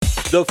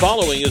The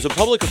following is a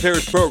public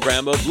affairs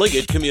program of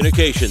Liggett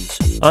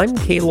Communications. I'm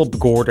Caleb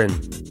Gordon.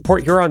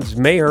 Port Huron's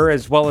mayor,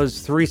 as well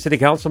as 3 city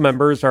council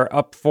members, are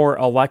up for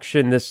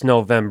election this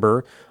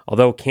November.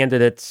 Although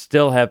candidates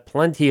still have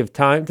plenty of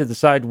time to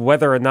decide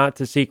whether or not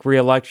to seek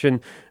re-election,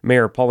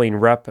 Mayor Pauline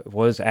Repp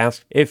was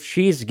asked if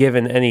she's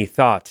given any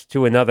thought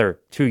to another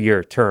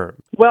 2-year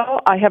term.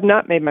 Well, I have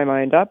not made my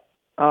mind up.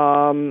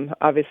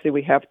 Obviously,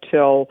 we have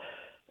till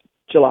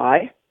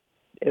July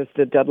is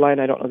the deadline.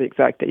 I don't know the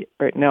exact date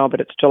right now,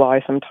 but it's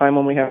July sometime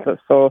when we have it.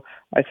 So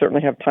I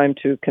certainly have time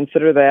to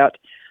consider that.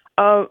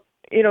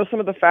 Some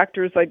of the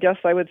factors, I guess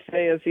I would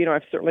say is,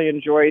 I've certainly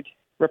enjoyed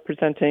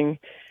representing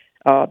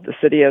the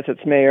city as its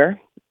mayor.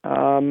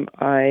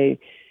 I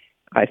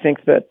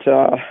think that,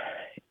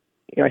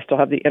 I still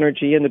have the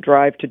energy and the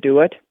drive to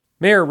do it.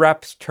 Mayor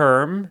Repp's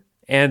term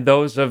and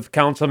those of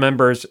council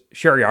members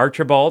Sherry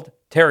Archibald,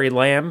 Terry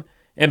Lamb,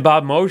 and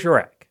Bob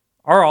Mosierek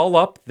are all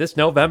up this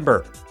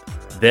November.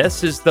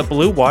 This is the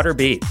Blue Water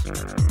Beat.